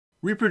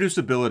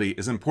Reproducibility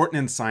is important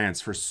in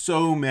science for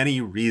so many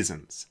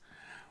reasons.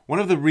 One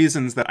of the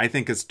reasons that I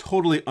think is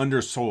totally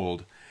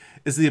undersold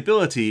is the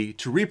ability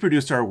to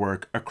reproduce our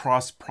work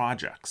across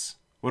projects.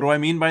 What do I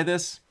mean by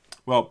this?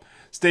 Well,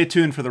 stay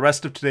tuned for the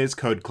rest of today's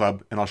Code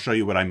Club and I'll show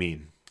you what I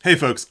mean. Hey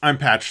folks, I'm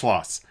Pat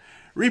Schloss.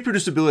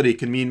 Reproducibility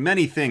can mean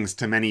many things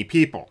to many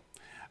people.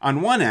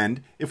 On one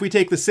end, if we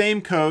take the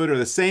same code or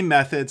the same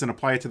methods and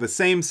apply it to the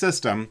same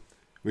system,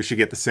 we should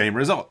get the same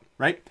result,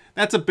 right?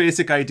 That's a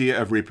basic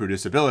idea of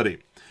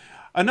reproducibility.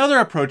 Another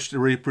approach to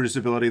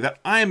reproducibility that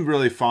I'm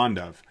really fond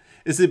of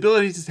is the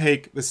ability to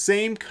take the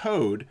same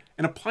code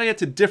and apply it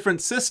to different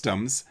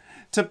systems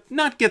to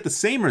not get the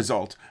same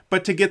result,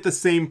 but to get the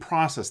same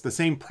process, the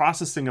same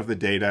processing of the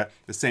data,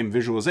 the same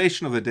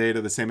visualization of the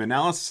data, the same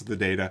analysis of the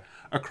data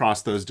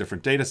across those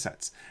different data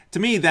sets. To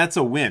me, that's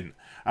a win.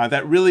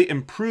 That really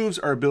improves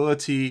our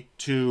ability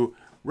to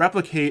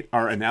replicate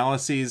our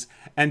analyses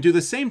and do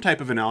the same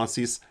type of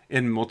analyses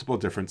in multiple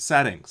different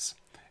settings.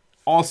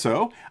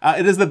 Also,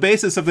 it is the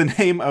basis of the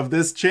name of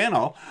this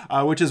channel,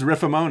 which is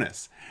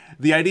Riffomonas.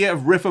 The idea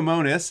of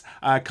Riffomonas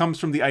comes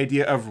from the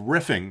idea of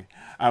riffing,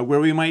 where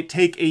we might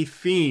take a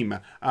theme,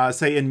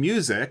 say in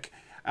music,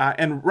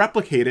 and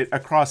replicate it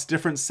across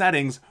different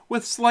settings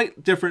with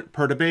slight different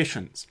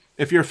perturbations.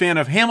 If you're a fan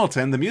of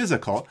Hamilton, the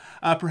musical,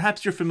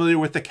 perhaps you're familiar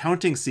with the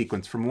counting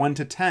sequence from 1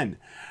 to 10.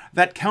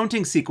 That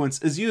counting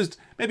sequence is used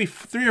maybe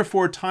 3 or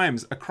 4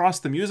 times across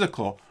the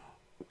musical,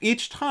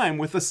 each time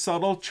with a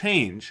subtle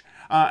change.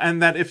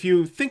 And that if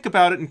you think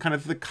about it in kind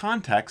of the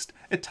context,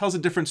 it tells a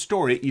different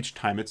story each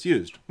time it's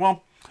used.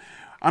 Well,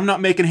 I'm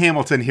not making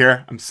Hamilton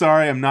here. I'm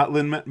sorry, I'm not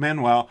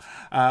Lin-Manuel.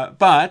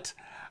 But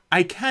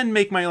I can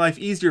make my life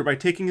easier by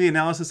taking the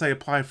analysis I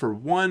apply for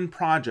one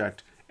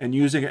project and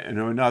using it in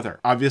another.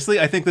 Obviously,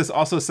 I think this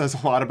also says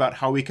a lot about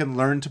how we can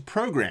learn to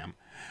program.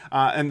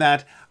 And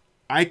that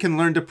I can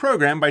learn to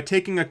program by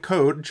taking a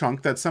code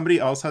chunk that somebody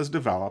else has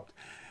developed.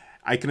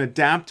 I can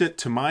adapt it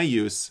to my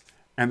use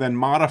and then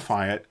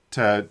modify it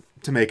to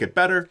make it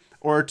better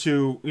or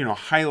to,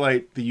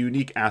 highlight the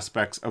unique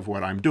aspects of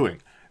what I'm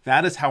doing.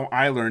 That is how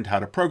I learned how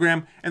to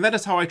program, and that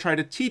is how I try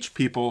to teach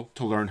people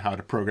to learn how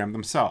to program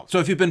themselves. So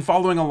if you've been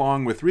following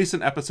along with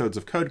recent episodes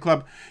of Code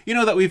Club, you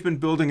know that we've been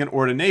building an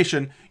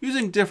ordination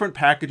using different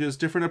packages,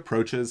 different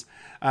approaches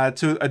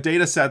to a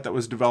data set that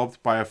was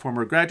developed by a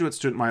former graduate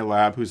student in my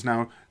lab who's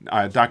now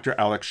Dr.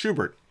 Alex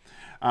Schubert.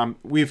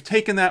 We've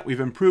taken that, we've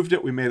improved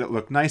it, we made it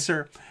look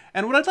nicer.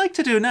 And what I'd like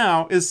to do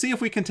now is see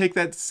if we can take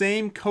that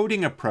same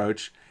coding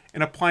approach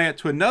and apply it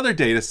to another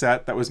data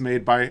set that was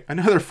made by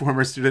another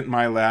former student in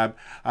my lab,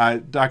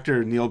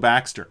 Dr. Neil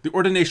Baxter. The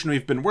ordination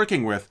we've been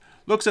working with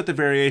looks at the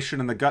variation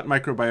in the gut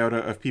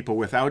microbiota of people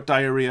without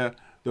diarrhea,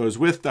 those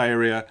with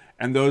diarrhea,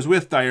 and those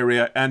with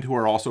diarrhea and who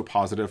are also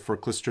positive for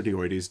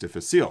Clostridioides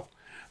difficile.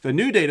 The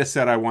new data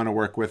set I want to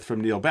work with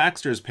from Neil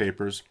Baxter's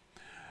papers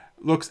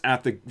looks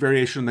at the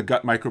variation in the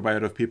gut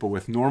microbiota of people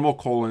with normal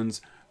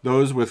colons,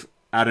 those with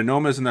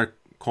adenomas in their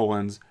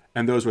colons,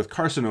 and those with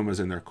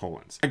carcinomas in their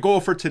colons. My goal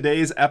for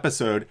today's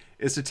episode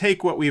is to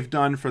take what we've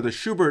done for the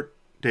Schubert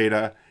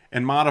data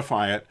and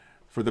modify it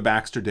for the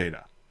Baxter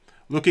data.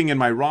 Looking in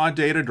my raw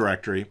data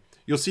directory,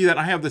 you'll see that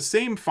I have the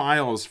same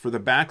files for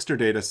the Baxter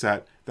data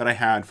set that I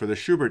had for the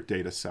Schubert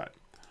data set.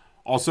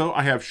 Also,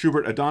 I have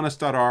Schubert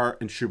adonis.r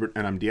and Schubert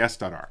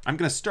nmds.r. I'm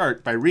going to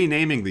start by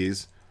renaming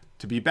these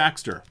to be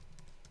Baxter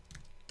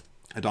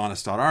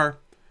adonis.r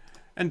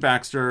and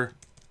Baxter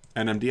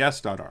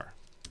nmds.r.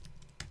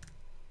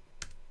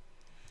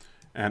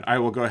 And I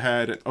will go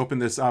ahead and open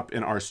this up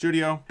in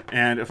RStudio.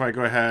 And if I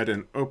go ahead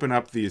and open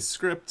up these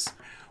scripts,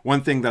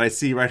 one thing that I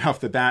see right off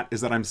the bat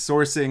is that I'm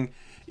sourcing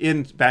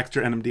in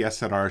Baxter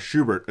nmds.r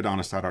Schubert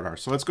adonis.r.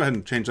 So let's go ahead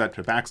and change that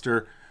to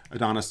Baxter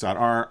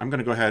adonis.r. I'm going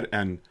to go ahead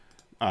and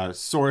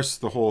source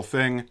the whole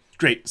thing.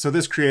 Great. So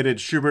this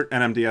created Schubert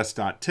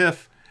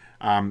nmds.tiff.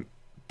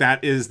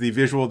 That is the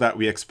visual that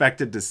we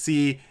expected to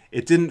see.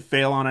 It didn't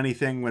fail on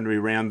anything when we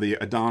ran the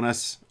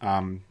Adonis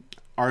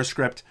R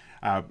script.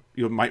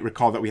 You might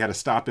recall that we had a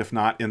stop if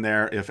not in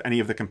there if any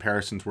of the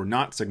comparisons were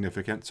not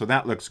significant. So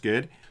that looks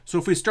good. So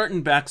if we start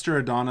in Baxter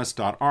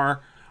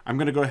adonis.r, I'm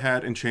going to go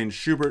ahead and change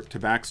Schubert to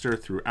Baxter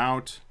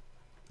throughout.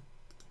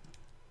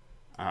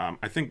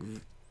 I think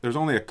there's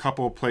only a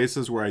couple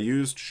places where I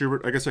used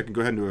Schubert. I guess I can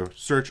go ahead and do a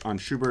search on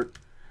Schubert,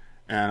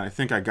 and I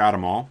think I got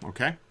them all.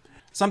 Okay.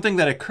 Something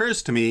that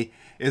occurs to me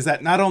is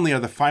that not only are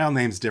the file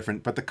names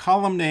different, but the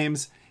column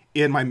names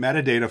in my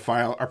metadata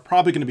file are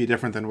probably going to be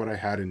different than what I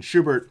had in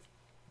Schubert.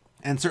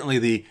 And certainly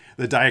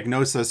the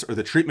diagnosis or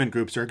the treatment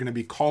groups are going to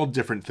be called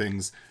different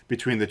things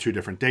between the two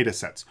different data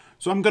sets.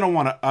 So I'm going to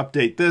want to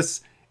update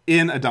this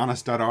in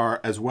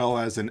adonis.r as well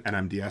as in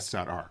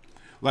nmds.r.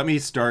 Let me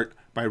start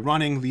by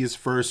running these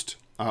first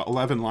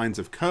 11 lines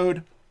of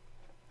code,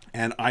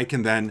 and I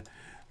can then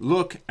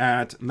look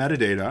at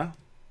metadata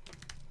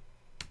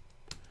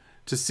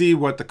to see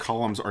what the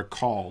columns are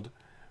called.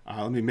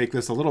 Let me make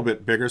this a little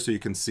bit bigger so you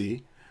can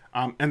see.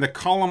 And the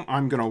column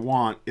I'm going to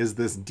want is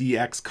this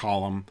DX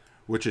column,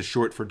 which is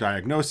short for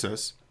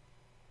diagnosis.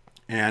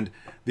 And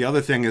the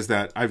other thing is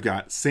that I've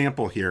got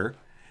sample here.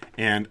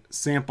 and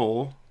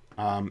sample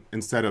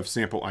instead of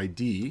sample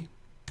ID.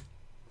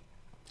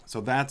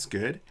 So that's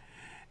good.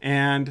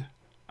 And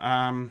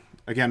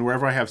again,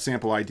 wherever I have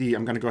sample ID,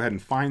 I'm going to go ahead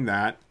and find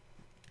that.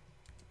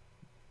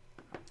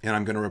 And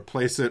I'm going to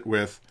replace it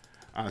with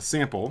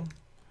sample.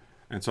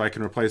 And so I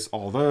can replace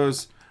all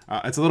those.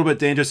 It's a little bit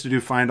dangerous to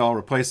do find all,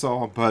 replace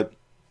all, but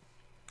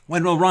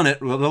when we'll run it,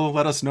 it'll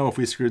let us know if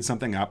we screwed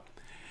something up.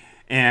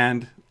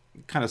 And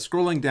kind of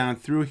scrolling down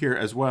through here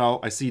as well,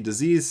 I see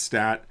disease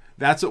stat.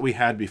 That's what we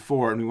had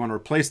before, and we want to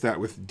replace that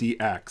with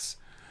DX.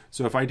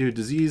 So if I do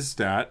disease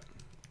stat,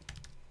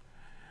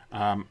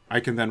 I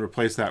can then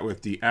replace that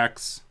with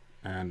DX,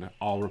 and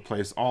I'll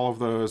replace all of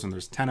those, and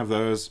there's 10 of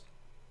those.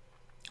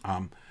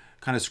 Kind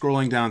of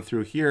scrolling down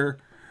through here,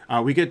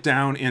 we get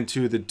down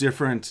into the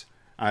different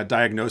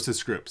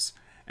diagnosis groups,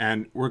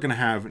 and we're going to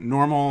have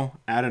normal,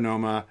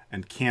 adenoma,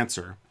 and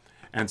cancer.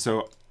 And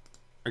so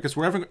I guess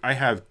wherever I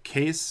have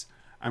case,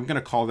 I'm going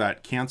to call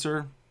that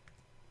cancer.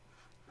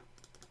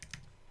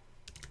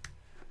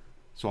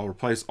 So I'll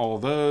replace all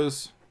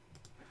those.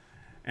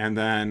 And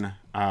then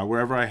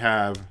wherever I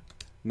have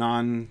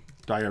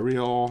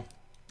non-diarrheal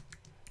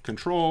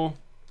control,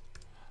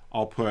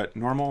 I'll put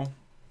normal.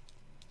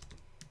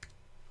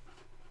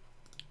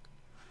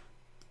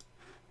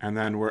 And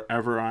then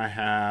wherever I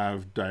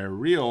have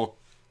diarrheal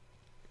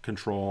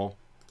control,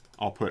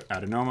 I'll put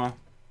adenoma.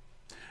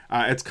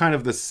 It's kind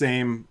of the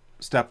same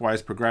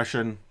stepwise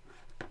progression.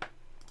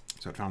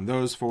 So I found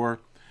those 4.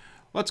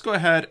 Let's go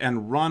ahead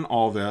and run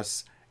all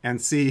this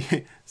and see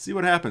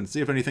what happens,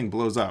 see if anything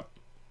blows up.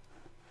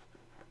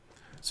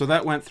 So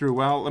that went through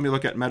well. Let me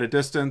look at meta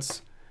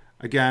distance.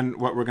 Again,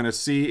 what we're going to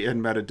see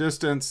in meta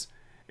distance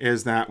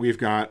is that we've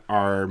got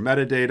our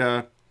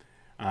metadata,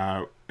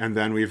 and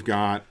then we've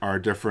got our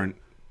different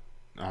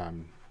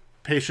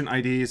patient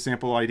IDs,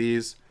 sample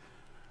IDs.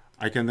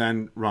 I can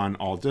then run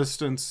all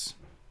distance.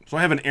 So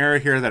I have an error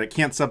here that it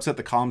can't subset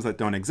the columns that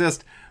don't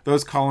exist.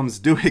 Those columns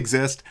do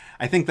exist.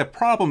 I think the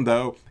problem,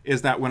 though,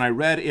 is that when I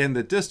read in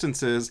the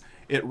distances,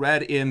 it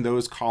read in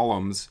those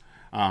columns,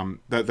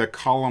 the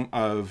column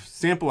of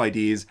sample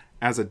IDs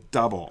as a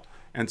double.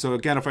 And so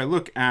again, if I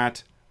look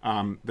at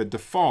the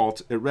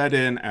default, it read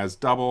in as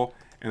double.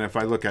 And if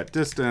I look at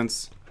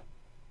distance,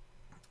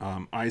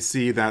 I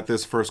see that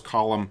this first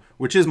column,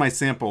 which is my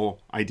sample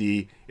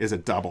ID, is a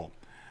double.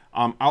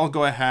 I'll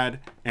go ahead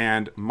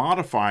and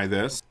modify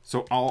this.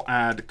 So I'll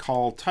add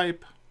call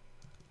types,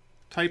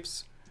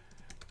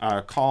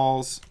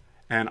 calls,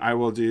 and I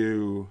will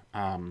do,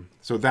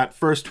 so that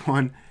first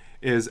one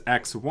is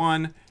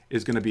x1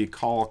 is going to be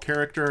call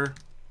character,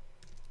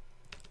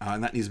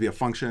 and that needs to be a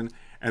function.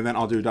 And then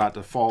I'll do dot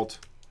default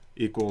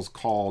equals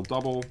call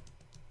double,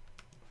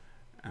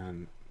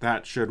 and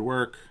that should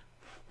work.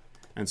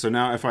 And so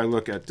now if I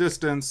look at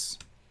distance,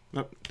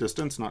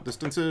 distance, not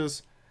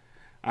distances,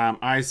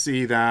 I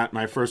see that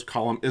my first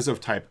column is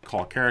of type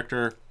call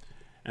character.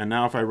 And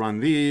now if I run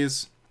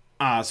these,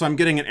 so I'm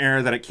getting an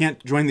error that it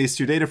can't join these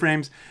 2 data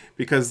frames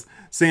because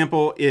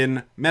sample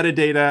in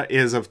metadata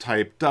is of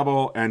type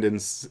double, and in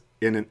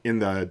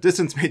the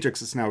distance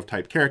matrix it's now of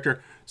type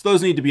character. So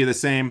those need to be the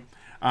same.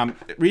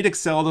 Read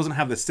Excel doesn't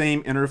have the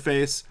same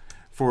interface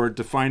for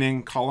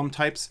defining column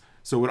types.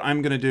 So what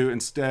I'm going to do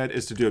instead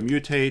is to do a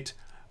mutate.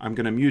 I'm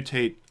going to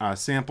mutate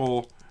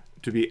sample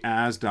to be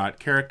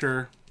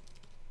as.character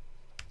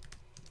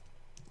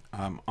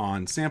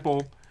on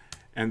sample.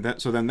 And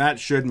so then that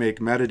should make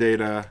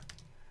metadata,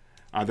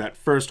 that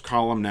first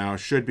column now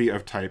should be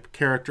of type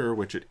character,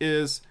 which it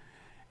is.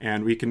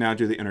 And we can now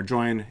do the inner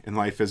join, and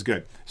life is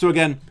good. So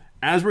again,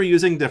 as we're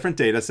using different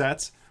data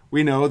sets,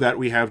 we know that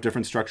we have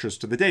different structures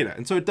to the data.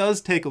 And so it does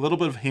take a little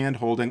bit of hand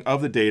holding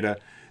of the data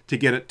to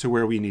get it to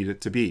where we need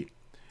it to be.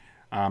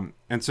 And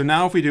so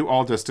now if we do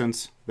all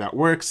distance, that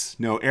works.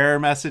 No error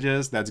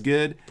messages, that's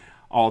good.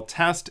 All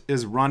test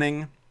is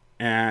running.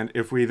 And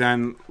if we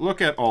then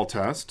look at all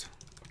test,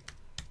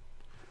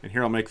 and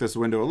here I'll make this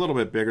window a little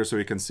bit bigger so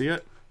we can see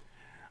it,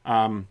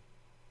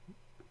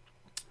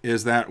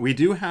 is that we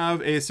do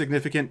have a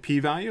significant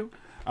p-value,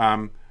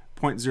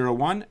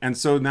 0.01. And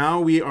so now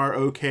we are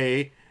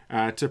okay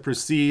to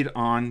proceed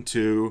on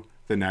to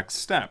the next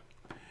step.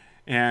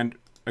 And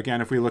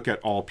again, if we look at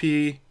all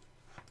p,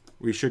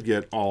 we should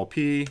get all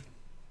p,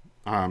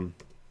 our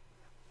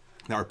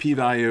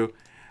p-value.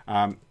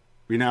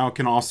 We now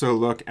can also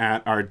look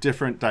at our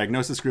different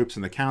diagnosis groups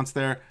and the counts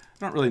there. I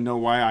don't really know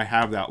why I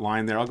have that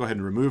line there. I'll go ahead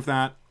and remove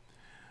that.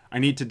 I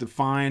need to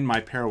define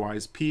my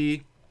pairwise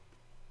p.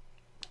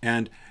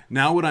 And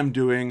now what I'm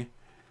doing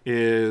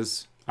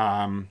is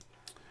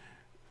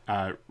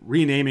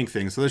renaming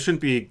things. So this shouldn't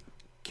be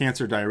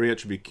cancer diarrhea, it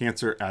should be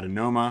cancer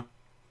adenoma.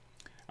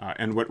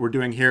 And what we're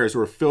doing here is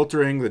we're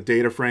filtering the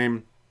data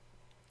frame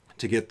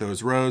to get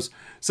those rows.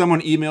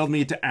 Someone emailed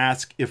me to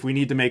ask if we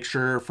need to make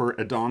sure for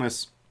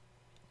adonis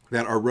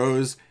that our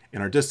rows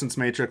in our distance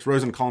matrix,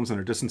 rows and columns in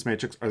our distance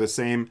matrix are the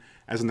same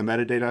as in the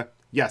metadata.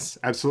 Yes,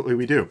 absolutely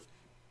we do.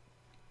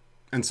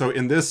 And so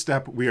in this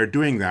step, we are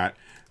doing that.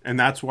 And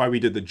that's why we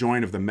did the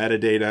join of the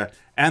metadata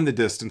and the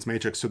distance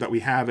matrix so that we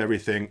have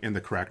everything in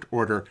the correct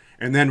order.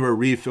 And then we're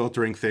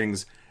refiltering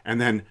things and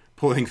then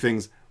pulling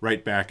things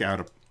right back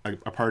out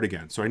apart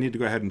again. So I need to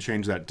go ahead and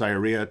change that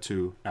diarrhea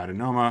to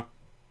adenoma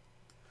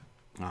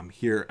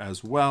here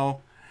as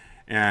well.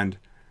 And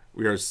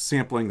we are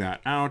sampling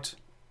that out.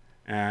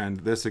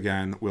 And this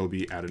again will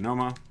be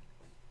adenoma.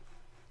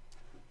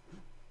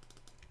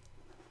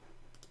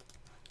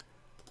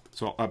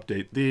 So I'll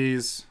update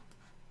these.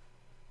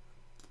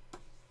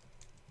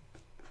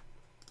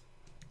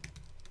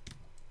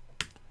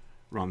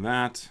 Run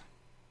that.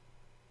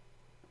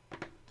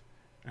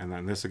 And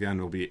then this again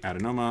will be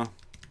adenoma.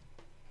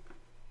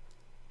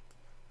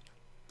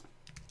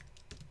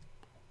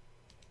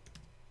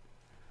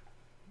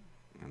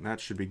 And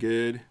that should be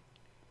good.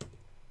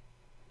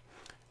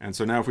 And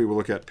so now if we will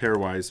look at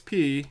pairwise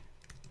P,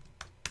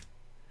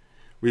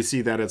 we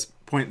see that it's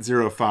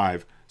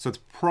 0.05. So it's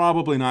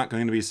probably not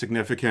going to be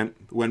significant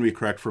when we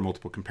correct for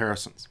multiple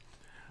comparisons.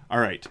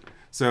 All right,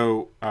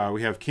 so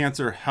we have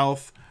cancer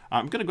health.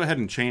 I'm going to go ahead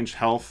and change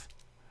health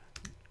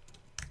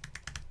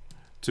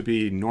to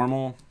be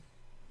normal.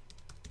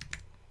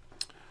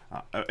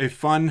 A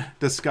fun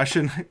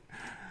discussion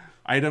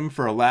item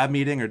for a lab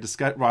meeting or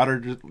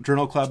broader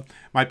journal club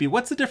might be,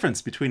 what's the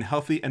difference between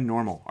healthy and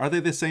normal? Are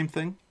they the same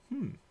thing?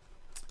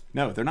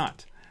 No, they're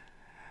not.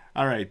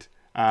 All right,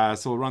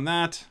 so we'll run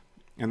that.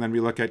 And then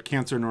we look at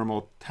cancer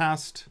normal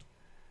test.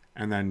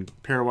 And then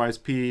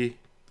pairwise P,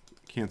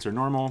 cancer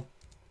normal.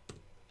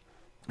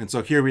 And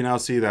so here we now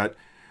see that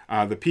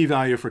the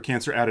p-value for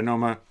cancer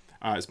adenoma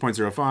is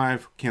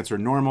 0.05. Cancer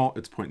normal,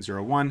 it's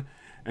 0.01.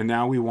 And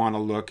now we want to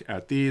look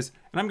at these.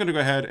 And I'm going to go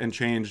ahead and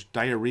change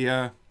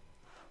diarrhea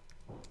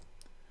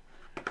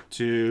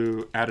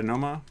to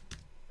adenoma.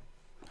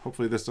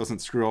 Hopefully this doesn't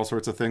screw all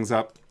sorts of things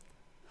up.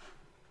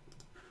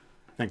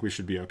 I think we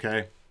should be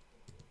okay.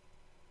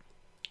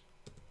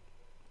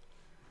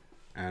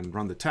 And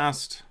run the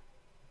test.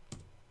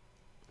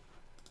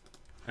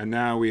 And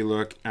now we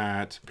look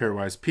at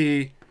pairwise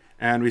P,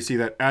 and we see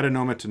that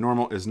adenoma to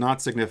normal is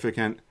not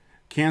significant.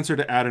 Cancer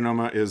to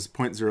adenoma is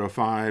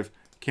 0.05.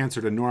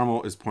 Cancer to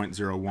normal is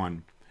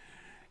 0.01.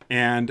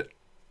 And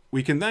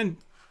we can then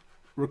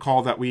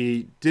recall that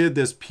we did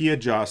this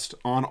p-adjust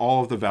on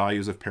all of the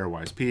values of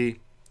pairwise P.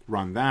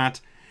 Run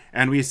that,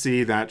 and we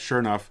see that, sure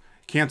enough,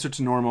 cancer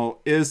to normal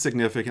is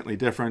significantly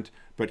different,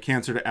 but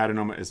cancer to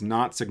adenoma is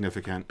not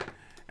significant.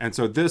 And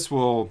so this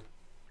will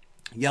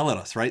yell at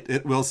us, right?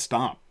 It will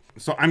stop.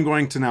 So I'm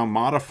going to now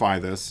modify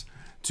this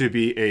to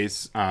be a,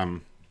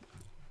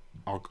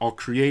 I'll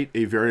create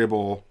a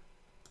variable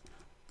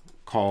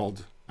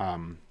called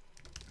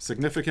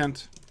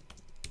significant,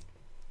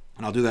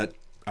 and I'll do that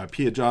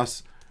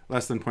p-adjust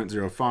less than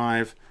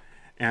 0.05,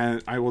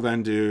 and I will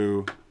then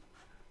do,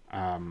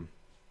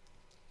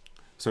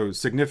 so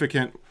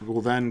significant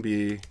will then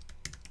be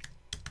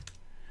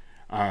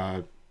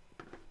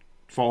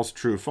false,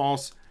 true,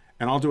 false,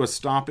 and I'll do a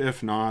stop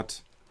if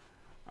not,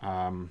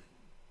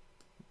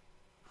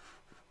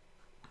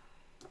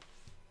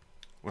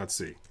 let's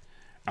see,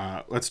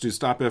 let's do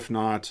stop if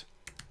not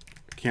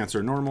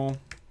cancer normal,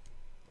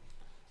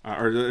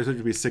 or it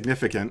should be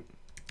significant,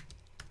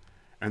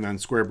 and then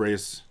square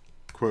brace,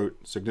 quote,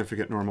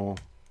 significant normal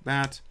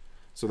that.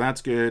 So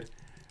that's good.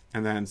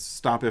 And then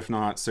stop if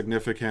not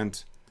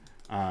significant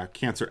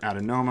cancer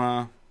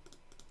adenoma.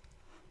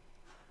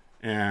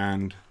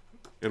 And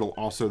it'll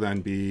also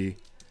then be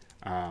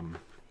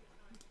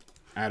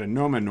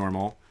adenoma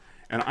normal.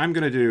 And I'm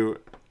going to do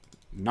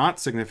not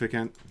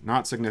significant,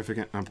 not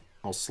significant.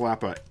 I'll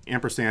slap a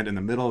ampersand in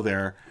the middle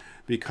there,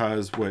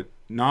 because what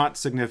not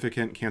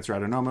significant cancer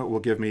adenoma will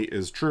give me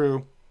is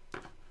true,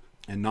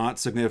 and not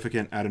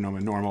significant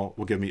adenoma normal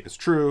will give me is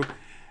true.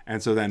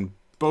 And so then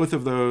both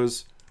of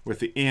those with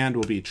the and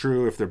will be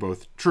true if they're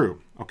both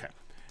true. Okay.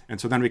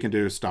 And so then we can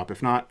do stop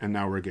if not, and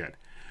now we're good.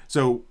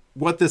 So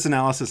what this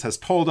analysis has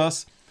told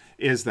us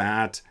is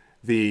that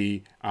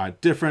the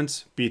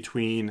difference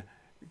between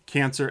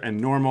cancer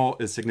and normal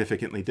is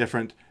significantly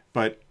different,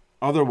 but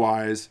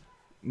otherwise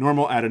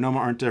normal adenoma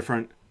aren't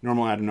different.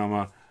 Normal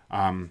adenoma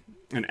and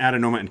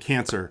adenoma and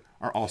cancer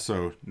are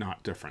also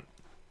not different.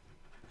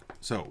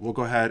 So we'll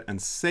go ahead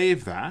and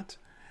save that.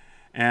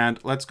 And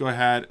let's go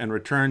ahead and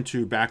return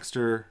to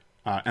Baxter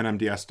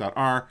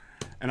nmds.r.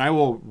 And I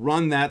will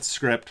run that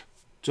script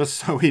just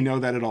so we know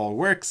that it all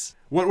works.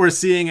 What we're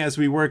seeing as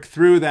we work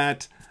through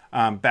that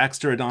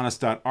Baxter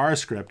adonis.r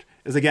script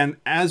is, again,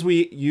 as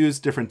we use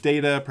different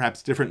data,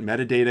 perhaps different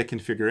metadata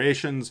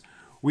configurations,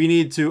 we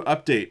need to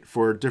update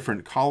for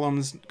different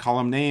columns,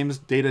 column names,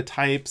 data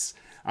types,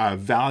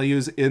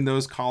 values in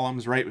those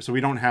columns, right? So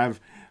we don't have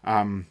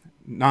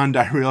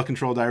non-diarrheal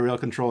control, diarrheal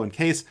control in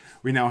case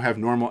we now have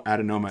normal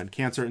adenoma and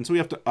cancer. And so we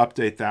have to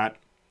update that,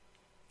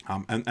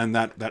 and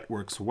that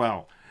works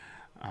well.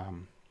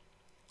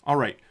 All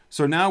right,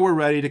 so now we're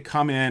ready to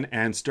come in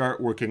and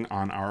start working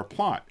on our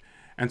plot.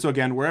 And so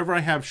again, wherever I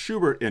have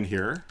Schubert in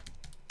here,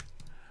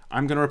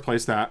 I'm going to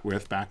replace that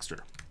with Baxter.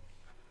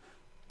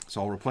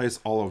 So I'll replace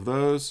all of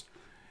those.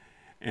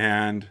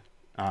 And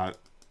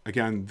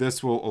again,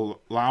 this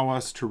will allow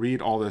us to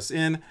read all this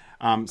in.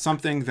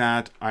 Something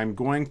that I'm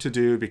going to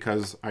do,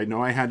 because I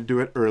know I had to do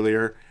it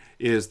earlier,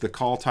 is the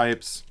call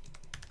types.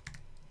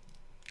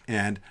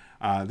 And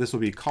this will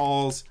be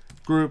calls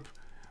group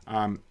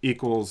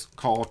equals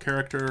call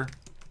character.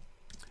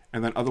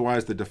 And then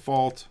otherwise the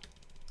default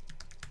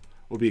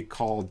will be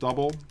call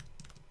double.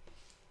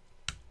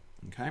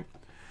 Okay.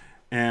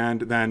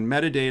 And then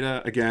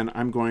metadata, again,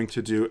 I'm going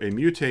to do a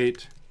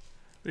mutate.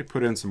 Let me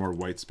put in some more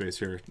white space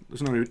here.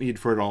 There's no need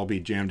for it all be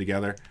jammed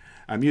together.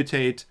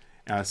 Mutate,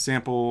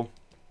 sample,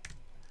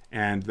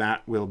 and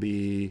that will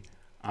be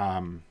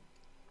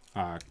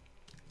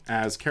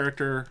as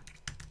character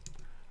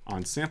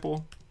on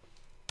sample.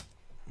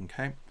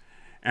 Okay.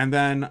 And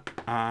then,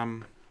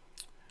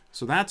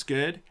 so that's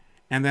good.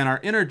 And then our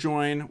inner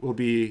join will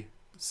be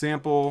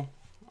sample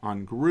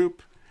on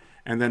group.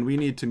 And then we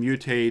need to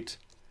mutate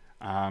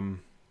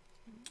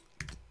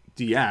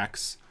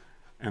dx,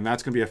 and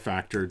that's going to be a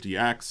factor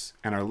dx.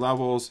 And our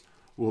levels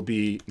will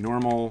be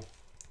normal,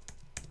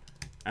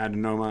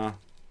 adenoma,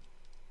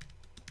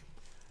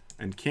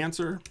 and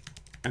cancer.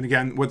 And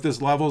again, what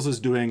this levels is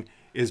doing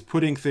is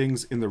putting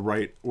things in the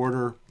right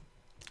order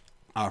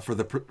for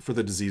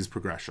the disease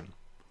progression.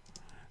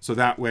 So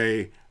that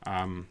way,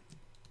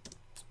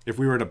 if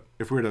we were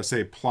to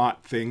say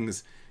plot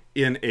things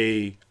in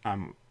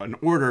an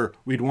order,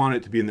 we'd want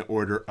it to be in the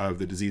order of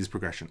the disease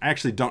progression. I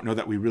actually don't know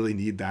that we really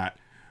need that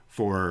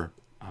for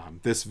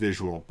this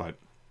visual, but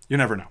you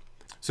never know.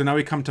 So now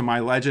we come to my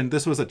legend.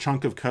 This was a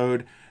chunk of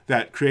code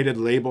that created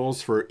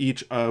labels for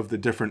each of the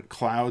different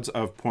clouds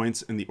of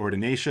points in the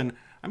ordination.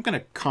 I'm going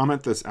to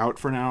comment this out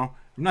for now.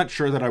 I'm not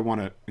sure that I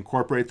want to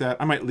incorporate that.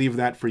 I might leave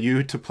that for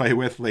you to play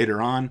with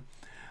later on.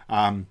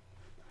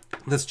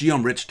 This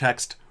geom rich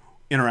text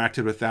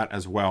interacted with that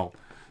as well.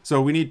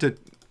 So we need to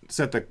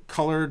set the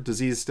color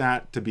disease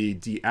stat to be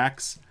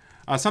dx.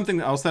 Something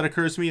else that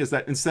occurs to me is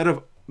that instead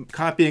of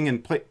copying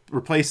and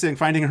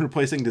finding and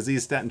replacing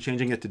disease stat and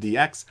changing it to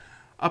dx,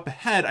 up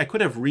ahead I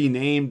could have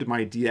renamed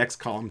my dx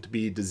column to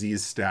be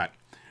disease stat.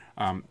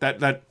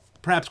 That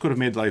perhaps could have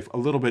made life a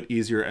little bit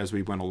easier as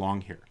we went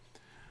along here.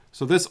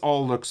 So this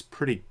all looks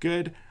pretty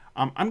good.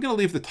 I'm going to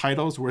leave the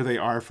titles where they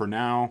are for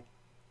now.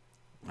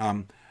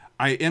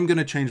 I am going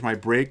to change my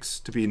breaks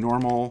to be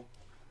normal,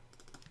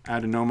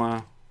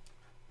 adenoma,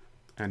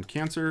 and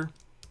cancer.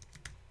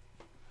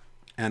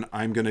 And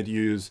I'm going to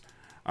use,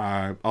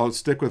 I'll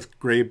stick with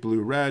gray,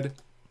 blue, red,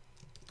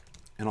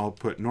 and I'll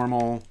put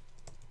normal,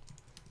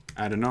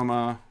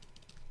 adenoma,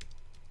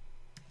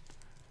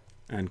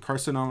 and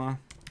carcinoma.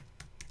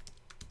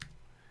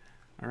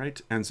 All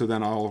right, and so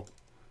then I'll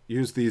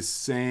use these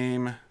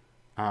same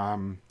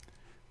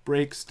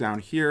breaks down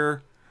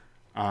here.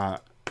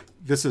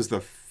 This is the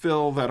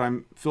fill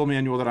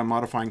manual that I'm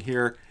modifying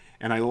here.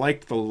 And I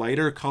liked the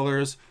lighter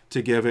colors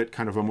to give it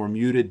kind of a more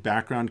muted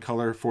background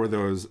color for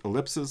those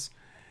ellipses.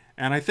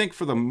 And I think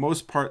for the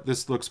most part,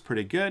 this looks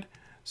pretty good.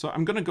 So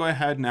I'm going to go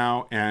ahead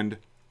now and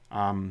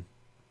run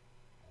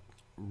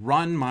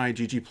my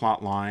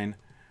ggplotline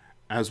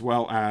as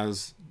well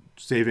as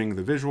saving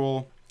the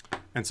visual.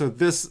 And so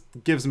this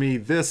gives me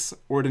this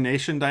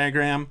ordination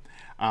diagram.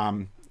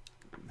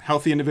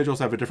 Healthy individuals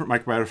have a different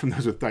microbiota from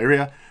those with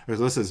diarrhea. So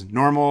this is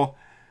normal,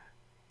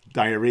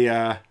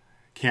 diarrhea,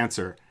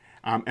 cancer.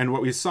 And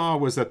what we saw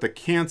was that the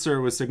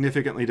cancer was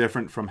significantly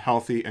different from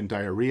healthy and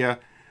diarrhea.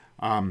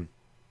 I'm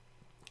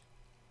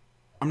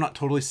not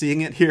totally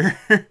seeing it here,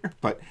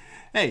 but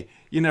hey,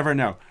 you never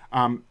know.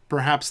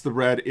 Perhaps the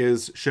red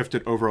is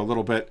shifted over a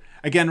little bit.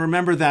 Again,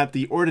 remember that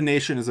the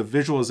ordination is a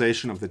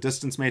visualization of the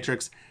distance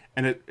matrix,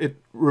 and it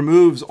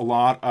removes a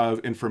lot of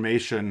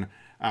information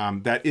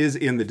that is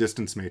in the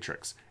distance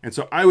matrix. And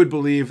so I would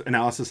believe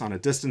analysis on a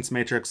distance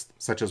matrix,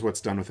 such as what's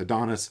done with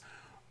Adonis,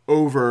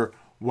 over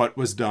what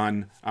was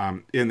done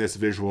in this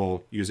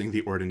visual using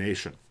the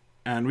ordination.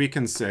 And we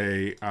can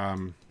say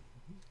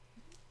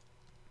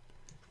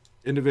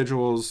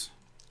individuals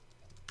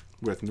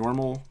with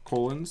normal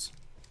colons,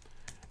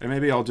 and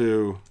maybe I'll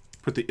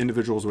put the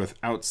individuals with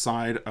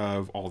outside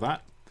of all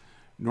that.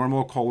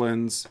 Normal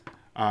colons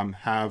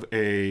have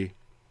a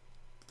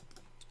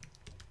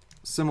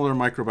similar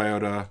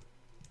microbiota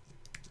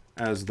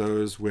as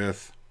those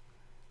with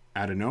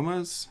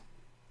adenomas.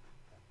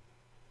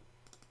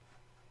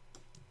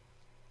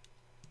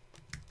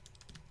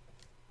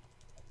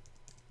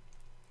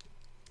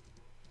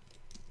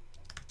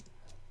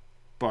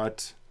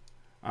 But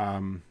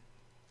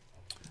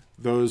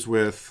those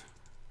with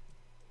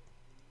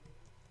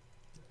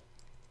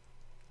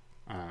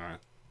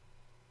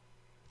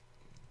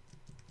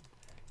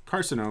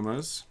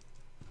carcinomas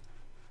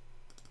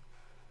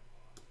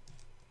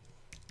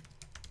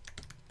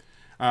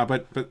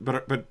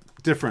but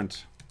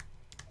different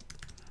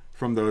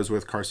from those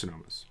with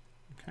carcinomas.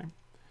 Okay,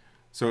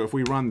 so if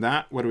we run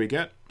that, what do we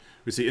get?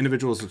 We see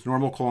individuals with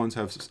normal colons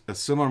have a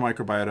similar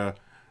microbiota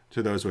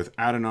to those with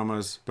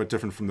adenomas, but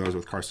different from those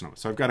with carcinomas.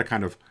 So I've got to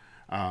kind of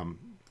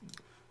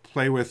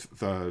play with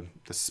the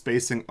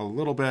spacing a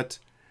little bit.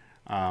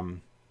 So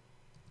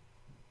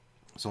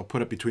I'll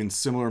put it between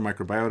similar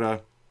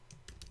microbiota.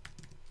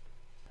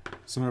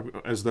 similar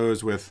as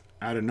those with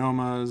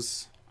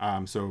adenomas.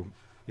 So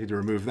need to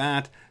remove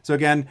that. So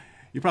again,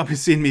 you've probably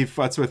seen me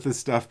futz with this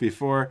stuff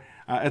before.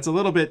 It's a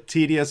little bit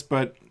tedious,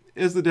 but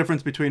is the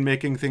difference between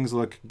making things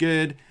look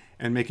good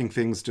and making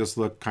things just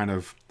look kind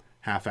of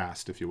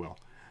half-assed, if you will.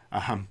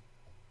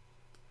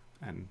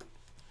 And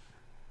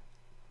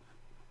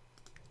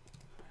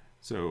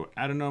so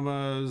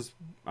adenomas,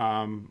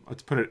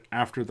 let's put it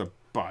after the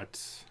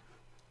but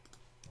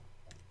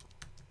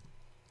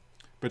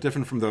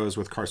different from those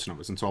with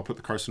carcinomas. And so I'll put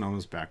the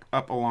carcinomas back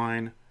up a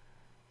line.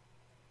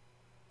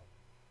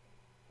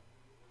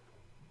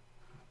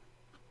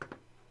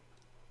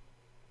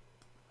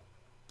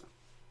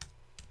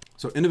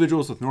 So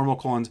individuals with normal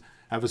colons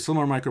have a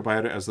similar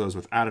microbiota as those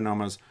with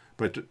adenomas,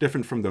 but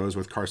different from those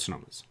with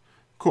carcinomas.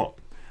 Cool.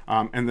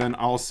 And then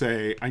I'll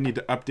say I need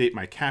to update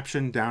my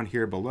caption down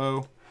here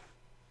below.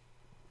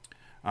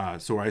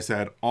 So I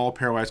said all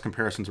pairwise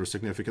comparisons were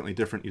significantly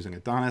different using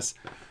adonis.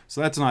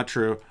 So that's not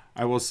true.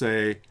 I will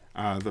say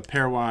the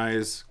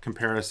pairwise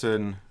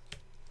comparison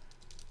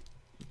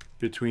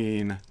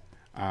between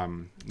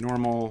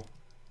normal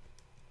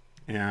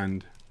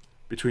and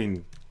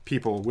between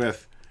people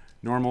with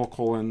normal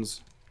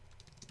colons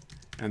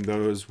and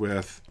those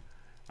with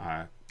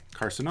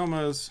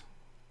carcinomas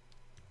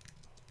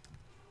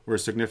were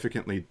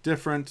significantly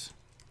different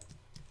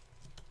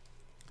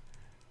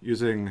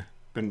using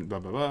blah, blah,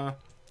 blah,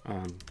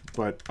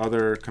 but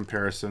other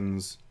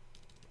comparisons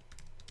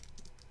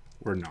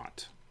were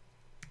not.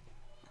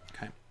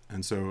 Okay,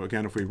 and so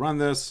again, if we run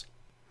this,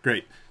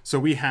 great. So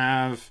we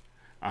have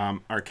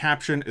our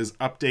caption is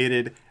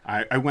updated.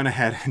 I went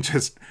ahead and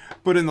just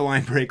put in the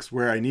line breaks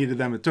where I needed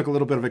them. It took a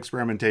little bit of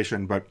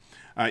experimentation, but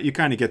you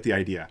kind of get the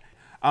idea.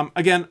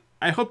 Again,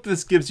 I hope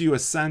this gives you a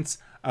sense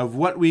of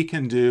what we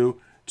can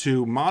do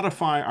to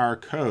modify our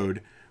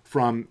code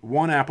from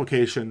one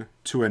application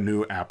to a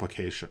new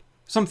application.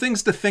 Some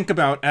things to think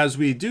about as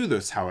we do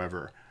this,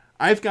 however.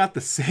 I've got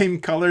the same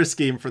color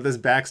scheme for this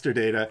Baxter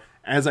data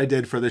as I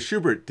did for the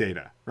Schubert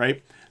data,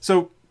 right?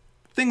 So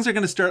things are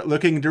going to start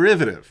looking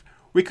derivative.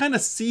 We kind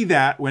of see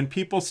that when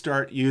people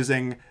start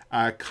using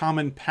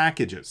common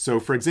packages. So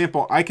for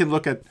example, I can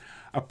look at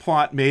a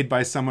plot made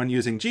by someone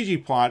using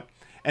ggplot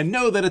and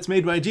know that it's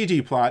made by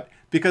ggplot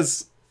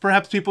because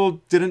perhaps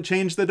people didn't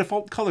change the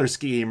default color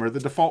scheme or the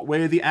default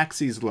way the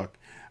axes look.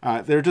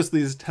 They're just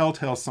these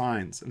telltale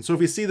signs. And so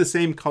if you see the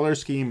same color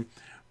scheme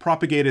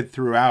propagated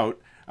throughout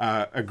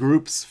a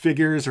group's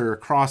figures or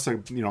across a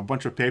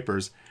bunch of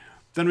papers,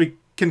 then we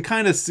can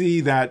kind of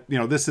see that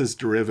this is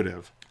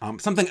derivative.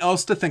 Something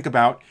else to think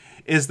about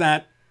is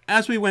that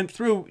as we went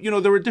through,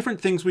 there were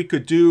different things we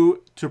could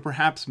do to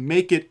perhaps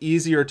make it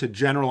easier to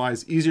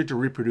generalize, easier to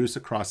reproduce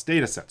across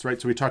data sets,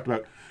 right? So we talked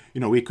about,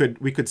 we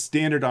could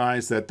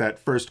standardize that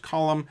first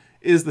column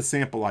is the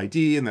sample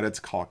ID and that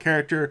it's call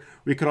character.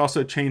 We could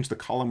also change the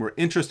column we're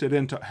interested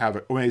in to have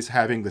it always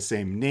having the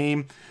same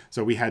name.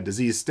 So we had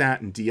disease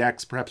stat and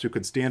DX, perhaps we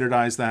could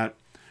standardize that.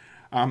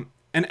 And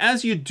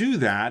as you do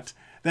that,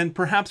 then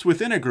perhaps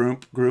within a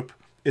group,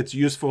 it's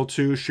useful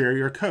to share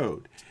your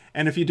code.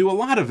 And if you do a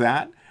lot of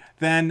that,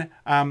 then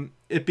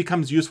it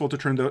becomes useful to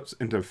turn those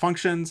into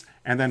functions,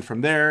 and then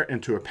from there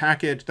into a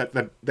package that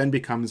then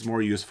becomes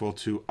more useful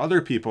to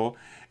other people,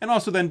 and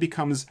also then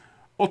becomes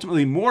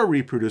ultimately more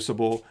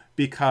reproducible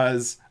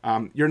because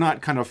you're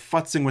not kind of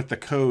futzing with the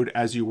code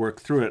as you work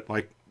through it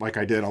like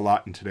I did a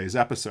lot in today's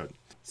episode.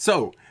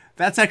 So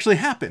that's actually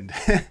happened.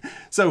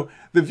 So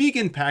the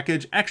vegan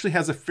package actually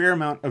has a fair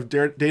amount of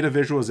data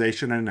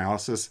visualization and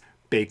analysis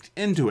baked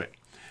into it.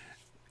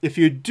 If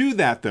you do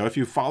that, though, if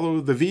you follow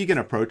the vegan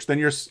approach, then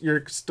you're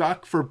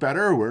stuck, for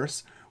better or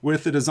worse,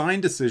 with the design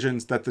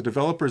decisions that the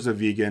developers of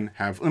vegan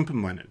have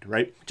implemented,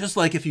 right? Just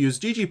like if you use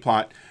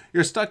ggplot,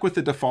 you're stuck with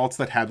the defaults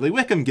that Hadley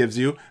Wickham gives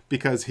you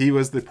because he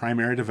was the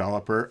primary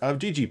developer of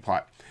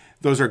ggplot.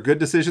 Those are good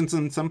decisions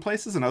in some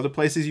places, and other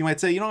places you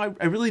might say,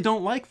 I really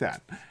don't like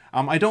that.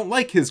 I don't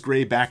like his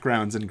gray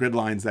backgrounds and grid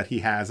lines that he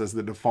has as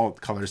the default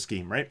color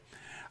scheme, right?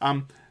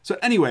 So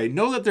anyway,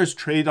 know that there's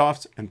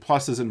trade-offs and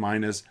pluses and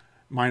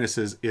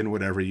minuses in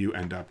whatever you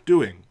end up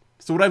doing.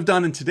 So what I've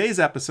done in today's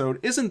episode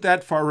isn't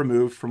that far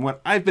removed from what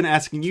I've been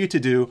asking you to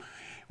do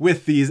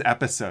with these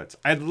episodes.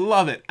 I'd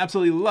love it,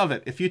 absolutely love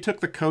it, if you took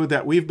the code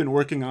that we've been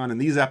working on in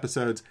these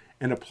episodes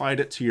and applied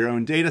it to your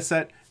own data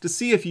set to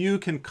see if you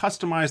can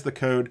customize the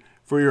code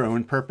for your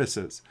own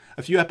purposes.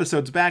 A few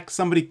episodes back,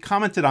 somebody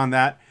commented on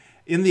that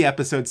in the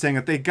episode saying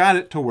that they got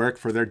it to work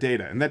for their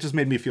data. And that just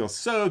made me feel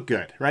so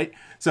good, right?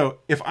 So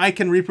if I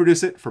can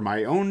reproduce it for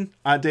my own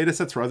data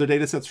sets, for other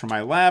data sets from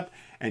my lab,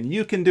 and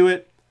you can do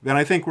it, then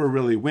I think we're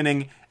really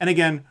winning. And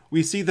again,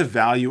 we see the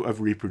value of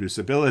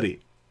reproducibility.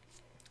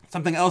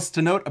 Something else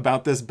to note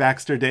about this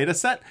Baxter data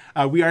set,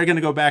 we are going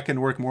to go back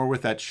and work more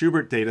with that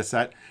Schubert data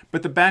set,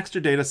 but the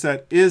Baxter data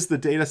set is the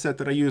data set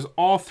that I use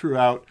all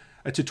throughout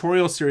a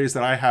tutorial series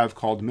that I have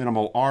called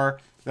Minimal R.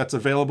 That's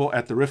available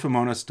at the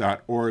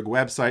riffomonas.org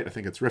website. I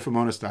think it's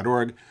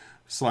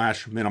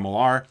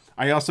riffomonas.org/minimalr.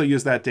 I also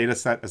use that data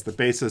set as the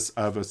basis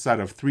of a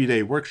set of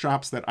 3-day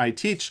workshops that I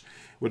teach.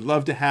 Would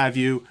love to have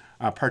you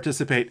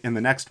participate in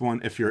the next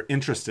one if you're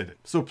interested.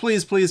 So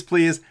please, please,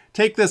 please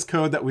take this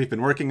code that we've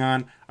been working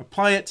on,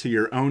 apply it to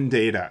your own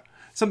data.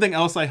 Something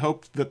else I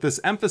hope that this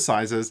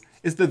emphasizes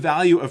is the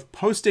value of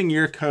posting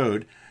your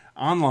code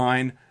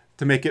online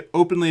to make it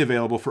openly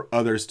available for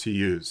others to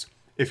use.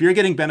 If you're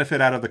getting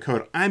benefit out of the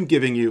code I'm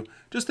giving you,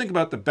 just think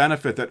about the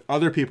benefit that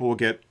other people will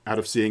get out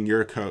of seeing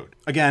your code.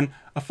 Again,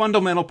 a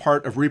fundamental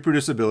part of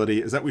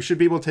reproducibility is that we should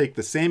be able to take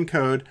the same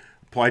code,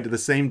 apply to the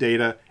same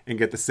data, and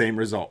get the same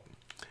result.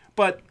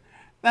 But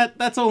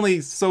that's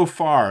only so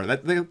far.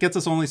 That gets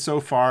us only so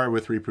far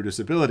with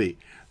reproducibility.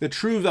 The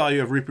true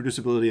value of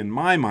reproducibility in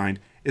my mind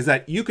is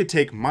that you could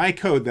take my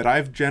code that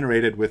I've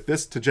generated with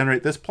this to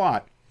generate this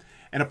plot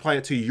and apply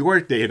it to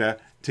your data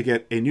to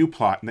get a new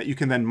plot, and that you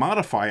can then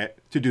modify it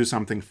to do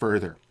something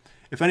further.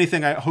 If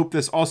anything, I hope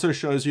this also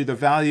shows you the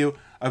value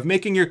of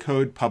making your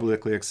code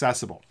publicly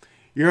accessible.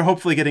 You're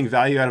hopefully getting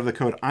value out of the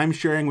code I'm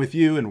sharing with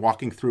you and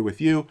walking through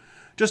with you.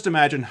 Just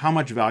imagine how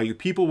much value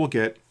people will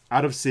get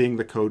out of seeing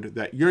the code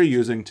that you're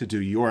using to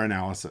do your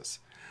analysis.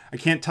 I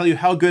can't tell you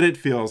how good it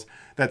feels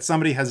that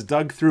somebody has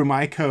dug through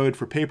my code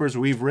for papers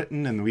we've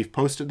written and we've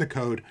posted the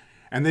code,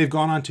 and they've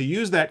gone on to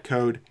use that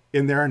code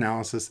in their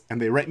analysis, and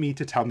they write me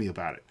to tell me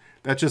about it.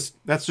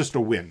 That's just a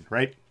win,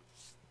 right?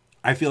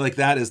 I feel like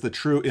that is the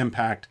true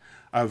impact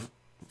of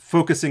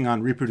focusing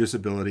on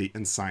reproducibility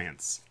in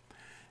science.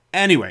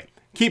 Anyway,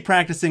 keep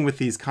practicing with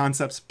these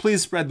concepts.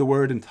 Please spread the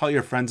word and tell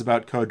your friends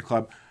about Code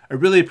Club. I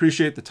really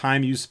appreciate the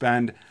time you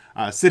spend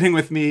sitting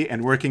with me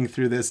and working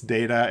through this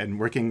data and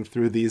working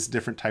through these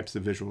different types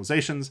of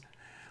visualizations.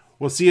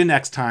 We'll see you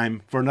next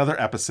time for another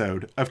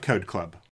episode of Code Club.